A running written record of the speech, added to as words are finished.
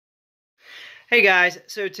Hey guys,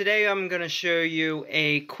 so today I'm going to show you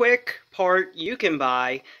a quick part you can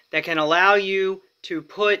buy that can allow you to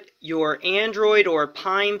put your Android or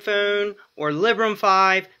Pinephone or Librem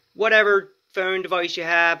 5, whatever phone device you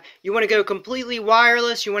have. You want to go completely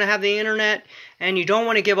wireless, you want to have the internet, and you don't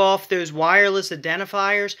want to give off those wireless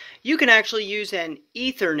identifiers. You can actually use an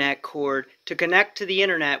Ethernet cord to connect to the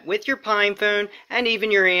internet with your Pinephone and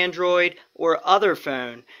even your Android or other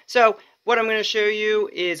phone. So what I'm going to show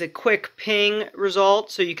you is a quick ping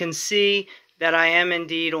result so you can see that I am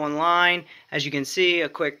indeed online. As you can see, a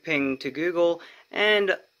quick ping to Google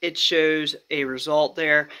and it shows a result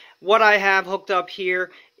there. What I have hooked up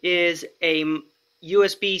here is a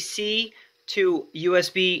USB-C to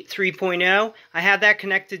USB 3.0. I have that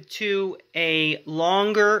connected to a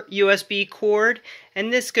longer USB cord,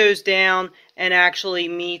 and this goes down and actually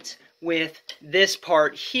meets with this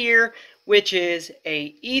part here, which is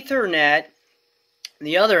a Ethernet.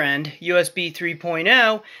 The other end, USB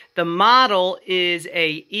 3.0, the model is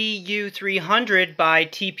a EU300 by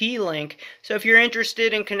TP-Link. So if you're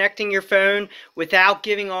interested in connecting your phone without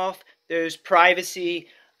giving off those privacy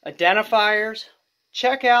identifiers,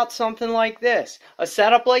 check out something like this. A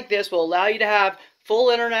setup like this will allow you to have full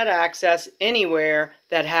internet access anywhere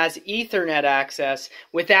that has Ethernet access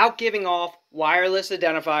without giving off wireless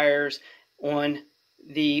identifiers on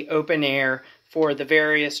the open air for the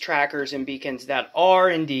various trackers and beacons that are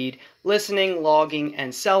indeed listening, logging,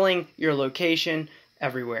 and selling your location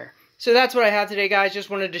everywhere. So that's what I have today, guys. Just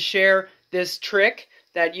wanted to share this trick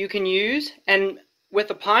that you can use. And with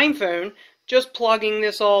a Pinephone, just plugging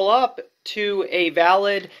this all up to a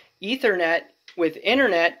valid Ethernet with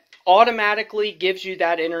internet automatically gives you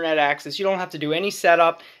that internet access. You don't have to do any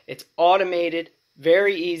setup. It's automated.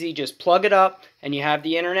 Very easy, just plug it up and you have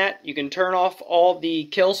the internet. You can turn off all the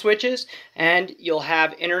kill switches and you'll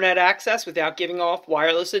have internet access without giving off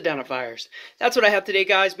wireless identifiers. That's what I have today,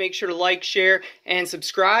 guys. Make sure to like, share, and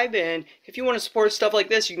subscribe. And if you want to support stuff like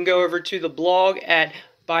this, you can go over to the blog at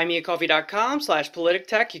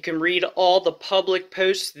buymeacoffee.com/politictech. You can read all the public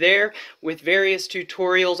posts there with various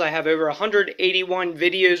tutorials. I have over 181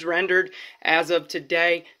 videos rendered as of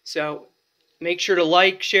today. So make sure to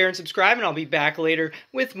like, share, and subscribe, and I'll be back later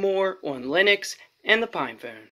with more on Linux and the Pinephone.